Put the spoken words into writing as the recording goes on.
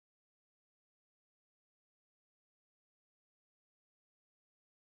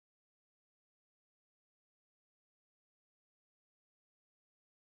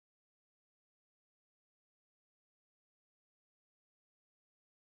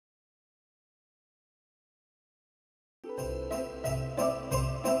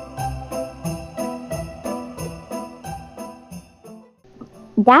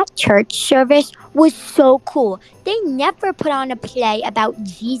That church service was so cool. They never put on a play about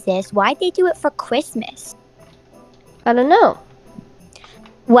Jesus. Why'd they do it for Christmas? I don't know.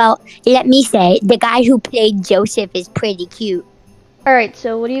 Well, let me say, the guy who played Joseph is pretty cute. Alright,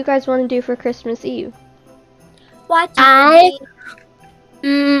 so what do you guys want to do for Christmas Eve? Watch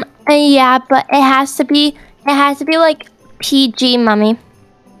Yeah, but it has to be like PG, Mommy.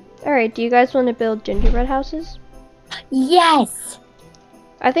 Alright, do you guys want to build gingerbread houses? Yes.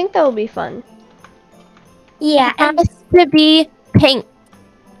 I think that will be fun. Yeah, It has to be pink.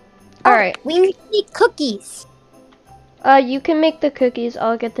 Alright. We need cookies. You can make the cookies.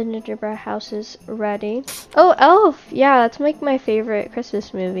 I'll get the gingerbread houses ready. Oh, Elf! Yeah, that's like my favorite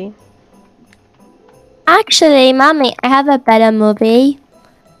Christmas movie. Actually, Mommy, I have a better movie.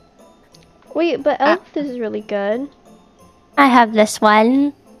 Wait, but Elf is really good. I have this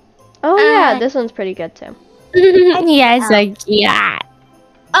one. Oh yeah, this one's pretty good too. Yes, yeah.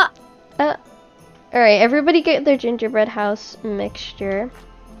 Alright, everybody get their gingerbread house mixture.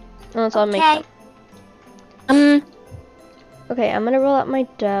 And let's all make them. Okay, I'm gonna roll out my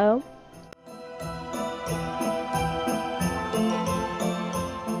dough.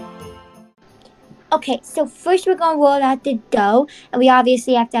 Okay, so first we're gonna roll out the dough, and we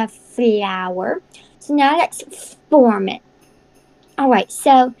obviously have to have flour. So now let's form it. All right,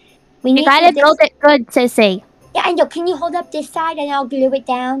 so we need You gotta build it good, Sissy. Yeah, I know. Can you hold up this side and I'll glue it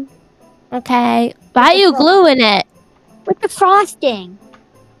down? Okay. Why are you gluing it? With the frosting.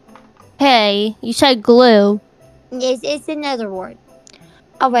 Hey, you said glue. It's another word.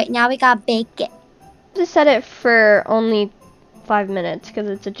 All right, now we gotta bake it. Just set it for only 5 minutes because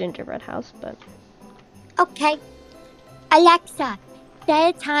it's a gingerbread house, but. Okay. Alexa,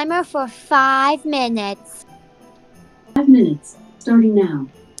 set a timer for 5 minutes. 5 minutes, starting now.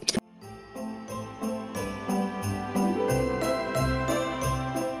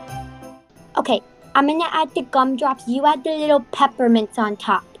 Okay, I'm gonna add the gumdrops. You add the little peppermints on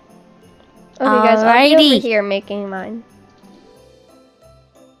top. Okay, guys, I'll be Alrighty. over here making mine.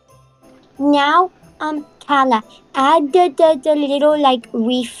 Now, Kala, add the little like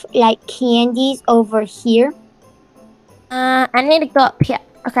reef like candies over here. I need to go up here.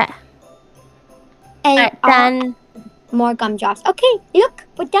 Okay. And Alright, done. more gumdrops. Okay, look,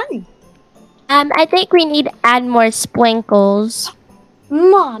 we're done. I think we need to add more sprinkles.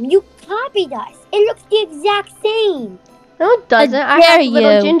 Mom, you copied us. It looks the exact same. No, it doesn't. I dare have a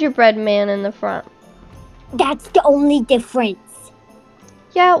little you. gingerbread man in the front. That's the only difference.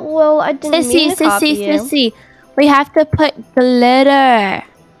 Yeah, well, I didn't mean to copy you. Sissy. We have to put glitter.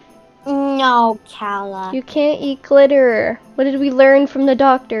 No, Kala. You can't eat glitter. What did we learn from the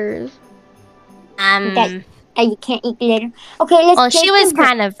doctors? That you can't eat glitter. Okay, let's. Well, play she was some-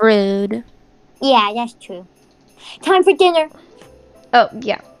 kind of rude. Yeah, that's true. Time for dinner. Oh,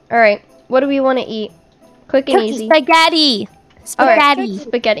 yeah. All right. What do we want to eat? Quick and easy. Spaghetti. All right. Spaghetti.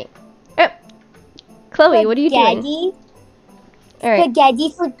 Spaghetti. Oh. Chloe, what are you doing? Spaghetti? All right. Spaghetti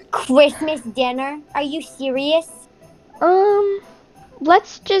for Christmas dinner? Are you serious?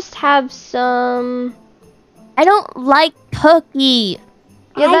 Let's just have some. I don't like cookie.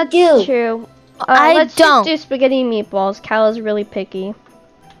 Yeah, I that's do. true. I let's don't. just do spaghetti and meatballs. Cal is really picky.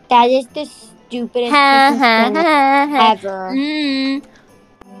 That is the stupidest Christmas dinner ever.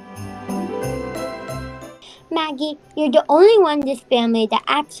 Maggie, you're the only one in this family that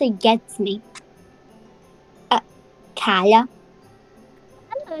actually gets me. Kala?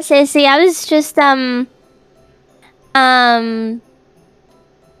 Sissy, I was just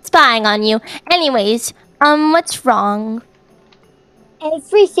spying on you. Anyways, what's wrong?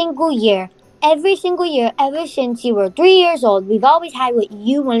 Every single year, ever since you were 3 years old, we've always had what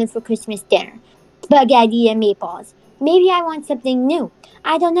you wanted for Christmas dinner. Spaghetti and meatballs. Maybe I want something new.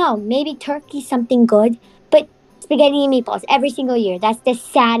 I don't know. Maybe turkey, something good. But spaghetti and meatballs every single year. That's the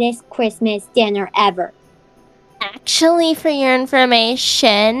saddest Christmas dinner ever. Actually, for your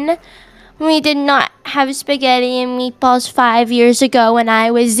information, we did not have spaghetti and meatballs 5 years ago when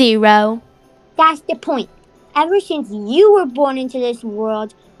I was 0. That's the point. Ever since you were born into this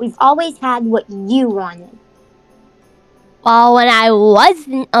world, we've always had what you wanted. Well, when I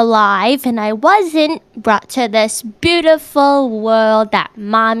wasn't alive and I wasn't brought to this beautiful world that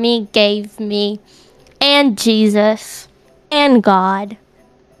Mommy gave me, and Jesus, and God,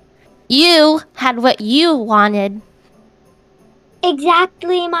 you had what you wanted.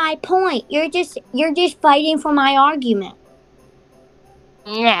 Exactly my point. You're just fighting for my argument.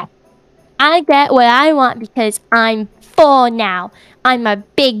 Yeah. I get what I want because I'm 4 now. I'm a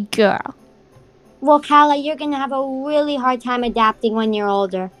big girl. Well, Kala, you're gonna have a really hard time adapting when you're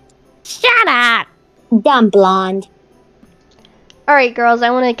older. Shut up. Dumb blonde. Alright, girls,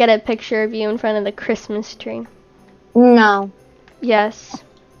 I want to get a picture of you in front of the Christmas tree. No. Yes.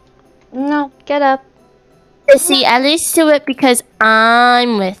 No. Get up. See, at least do it because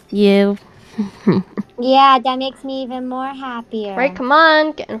I'm with you. Yeah, that makes me even more happier. Right, come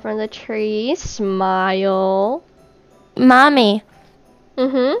on. Get in front of the tree. Smile. Mommy,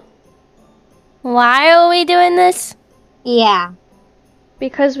 Mm-hmm. why are we doing this? Yeah.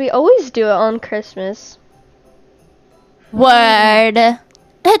 Because we always do it on Christmas. Word.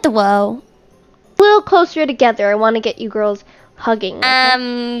 Hit the whoa. A little closer together. I want to get you girls hugging.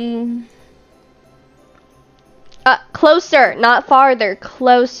 Okay? Closer, not farther.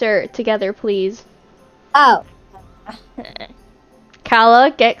 Closer together, please. Oh.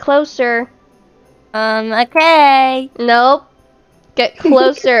 Kala, get closer. Okay. Nope. Get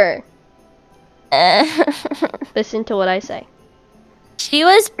closer. Listen to what I say. She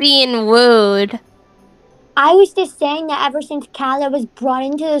was being wooed. I was just saying that ever since Kala was brought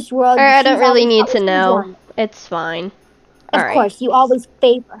into this world, I don't she's really always need to always know. one. It's fine. Of Alright. course, you always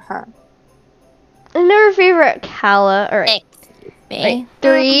favor her. I never favorite Kala. Alright. Me. Right.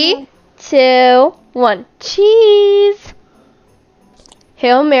 3, 2, 1. Cheese!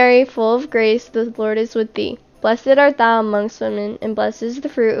 Hail Mary, full of grace, the Lord is with thee. Blessed art thou amongst women, and blessed is the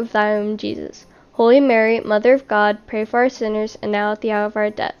fruit of thy womb, Jesus. Holy Mary, Mother of God, pray for our sinners, and now at the hour of our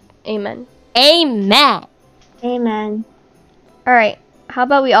death. Amen. Amen. Amen. Alright, how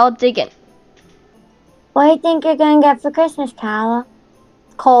about we all dig in? What do you think you're gonna get for Christmas, Kala?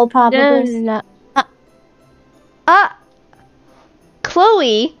 Coal, probably. No.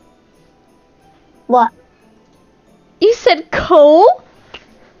 Chloe, What? you said coal?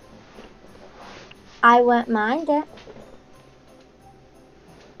 I wouldn't mind it.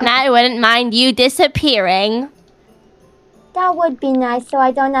 And I wouldn't mind you disappearing. That would be nice, so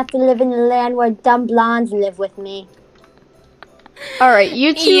I don't have to live in a land where dumb blondes live with me. Alright,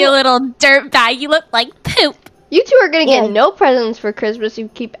 you two. You little dirtbag. You look like poop. You two are gonna Yeah. get no presents for Christmas if you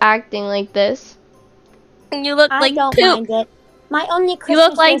keep acting like this. You look I like don't poop. mind it. My only You Christmas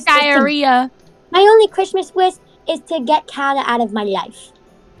look like wish is to- diarrhea. my only Christmas wish is to get Kala out of my life.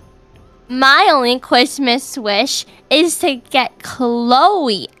 My only Christmas wish is to get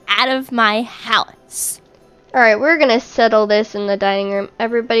Chloe out of my house. Alright, we're gonna settle this in the dining room.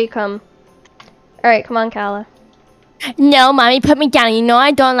 Everybody come. Alright, come on, Kala. No, Mommy, put me down. You know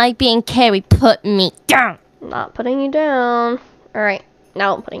I don't like being carried. Put me down. I'm not putting you down. Alright,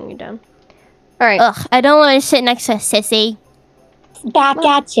 now I'm putting you down. Alright. Ugh, I don't want to sit next to a sissy. Back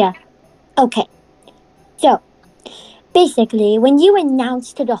at ya. Okay. So, basically, when you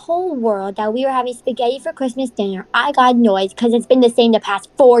announced to the whole world that we were having spaghetti for Christmas dinner, I got annoyed because it's been the same the past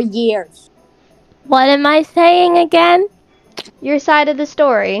 4 years. What am I saying again? Your side of the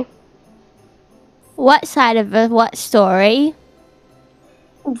story. What side of the what story?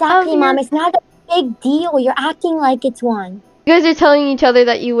 Exactly, Oh, Mom. you're- It's not a big deal. You're acting like it's one. You guys are telling each other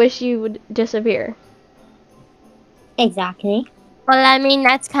that you wish you would disappear. Exactly. Well, I mean,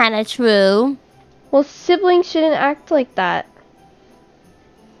 that's kind of true. Well, siblings shouldn't act like that.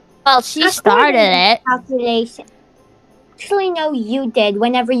 Well, she started it. Calculation. Actually, no, you did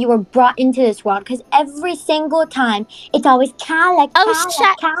whenever you were brought into this world, because every single time it's always Kala, Kala, Oh,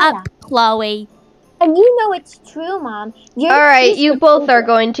 shut Kala. up, Chloe. And you know it's true, Mom. Alright, you both are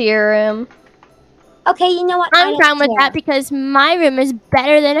going to your room. Okay, you know what? I I'm don't fine with care. that because my room is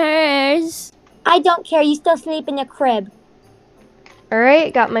better than hers. I don't care. You still sleep in the crib.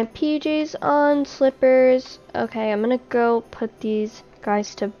 Alright, got my PJs on, slippers. Okay, I'm gonna go put these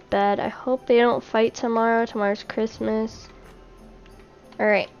guys to bed. I hope they don't fight tomorrow. Tomorrow's Christmas.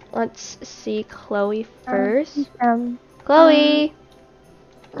 Alright, let's see Chloe first. Chloe!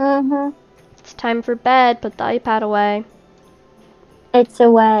 Mm-hmm. It's time for bed. Put the iPad away. It's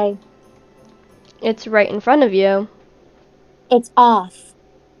away. It's right in front of you. It's off.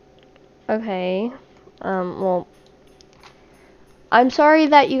 Okay. Well, I'm sorry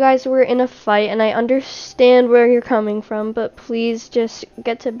that you guys were in a fight, and I understand where you're coming from, but please just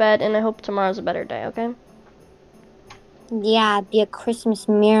get to bed, and I hope tomorrow's a better day, okay? Yeah, it'd be a Christmas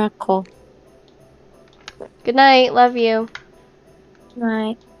miracle. Good night. Love you.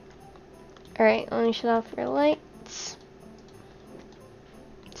 Right. Alright, let me shut off your lights.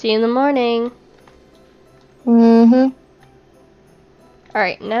 See you in the morning. Mm-hmm.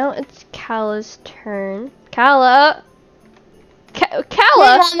 Alright, now it's Kala's turn. Kala!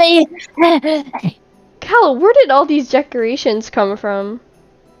 Kala! Mommy. Kala, where did all these decorations come from?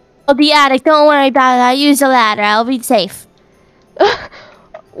 Oh, the attic. Don't worry about it. I use a ladder. I'll be safe.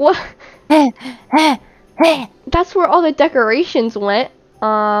 What? That's where all the decorations went.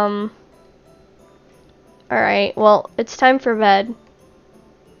 Alright, well, it's time for bed.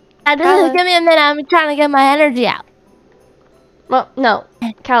 Give me a minute. I'm trying to get my energy out. Well, no.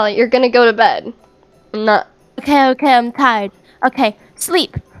 Callie, you're gonna go to bed. I'm not. Okay, I'm tired. Okay,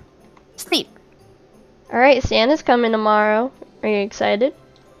 sleep. Alright, Santa's coming tomorrow. Are you excited?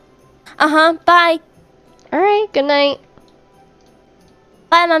 Bye. Alright, good night.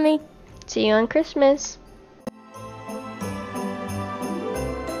 Bye, Mommy. See you on Christmas.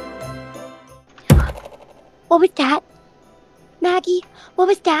 What was that? Maggie, what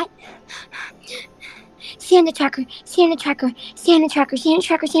was that? Santa tracker.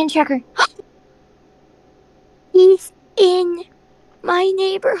 He's in my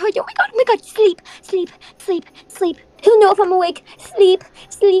neighborhood. Oh my god. Sleep. He'll know if I'm awake. Sleep.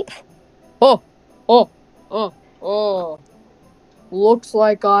 Oh. Looks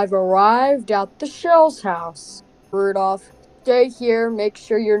like I've arrived at the Shell's house. Rudolph, stay here, make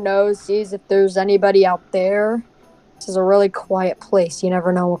sure your nose sees if there's anybody out there. This is a really quiet place. You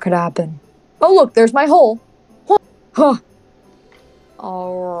never know what could happen. Oh, look, there's my hole. Huh.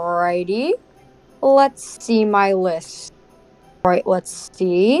 Alrighty. Let's see my list. Alright, let's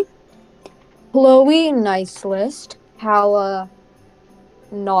see. Chloe, nice list. Hala,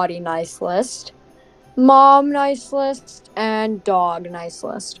 naughty, nice list. Mom, nice list. And dog, nice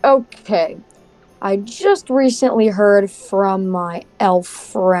list. Okay. I just recently heard from my elf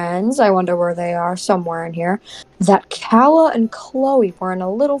friends, I wonder where they are, somewhere in here, that Kala and Chloe were in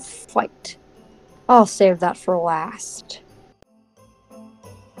a little fight. I'll save that for last.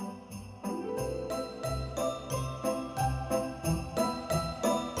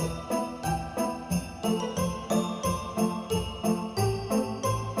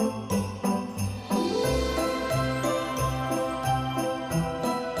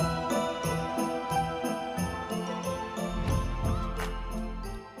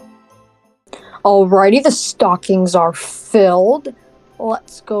 Alrighty, the stockings are filled.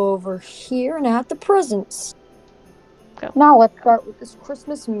 Let's go over here and add the presents. Go. Now let's start with this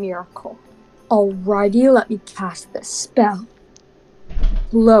Christmas miracle. Alrighty, let me cast this spell.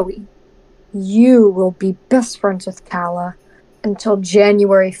 Chloe, you will be best friends with Kala until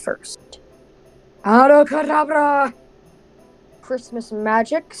January 1st. Abracadabra! Christmas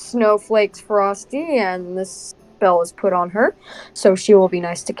magic, snowflakes frosty, and this spell is put on her, so she will be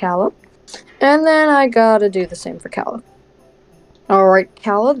nice to Kala. And then I gotta do the same for Kala. Alright,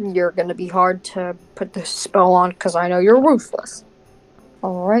 Kala, you're gonna be hard to put this spell on because I know you're ruthless.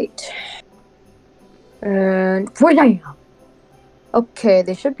 Alright. And wham! Okay,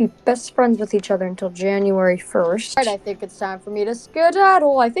 they should be best friends with each other until January 1st. Alright, I think it's time for me to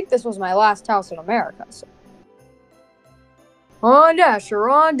skedaddle. I think this was my last house in America. So. On Dasher,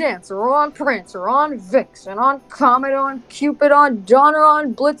 on Dancer, on Prancer, on Vixen, on Comet, on Cupid, on Donner,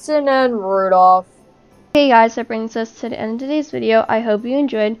 on Blitzen, and Rudolph. Okay guys, that brings us to the end of today's video. I hope you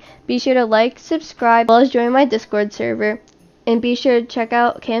enjoyed. Be sure to like, subscribe, as well as join my Discord server. And be sure to check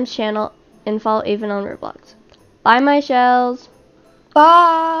out Cam's channel and follow Avon on Roblox. Bye my shells.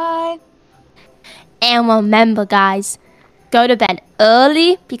 Bye. And remember, guys, go to bed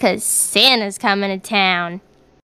early because Santa's coming to town.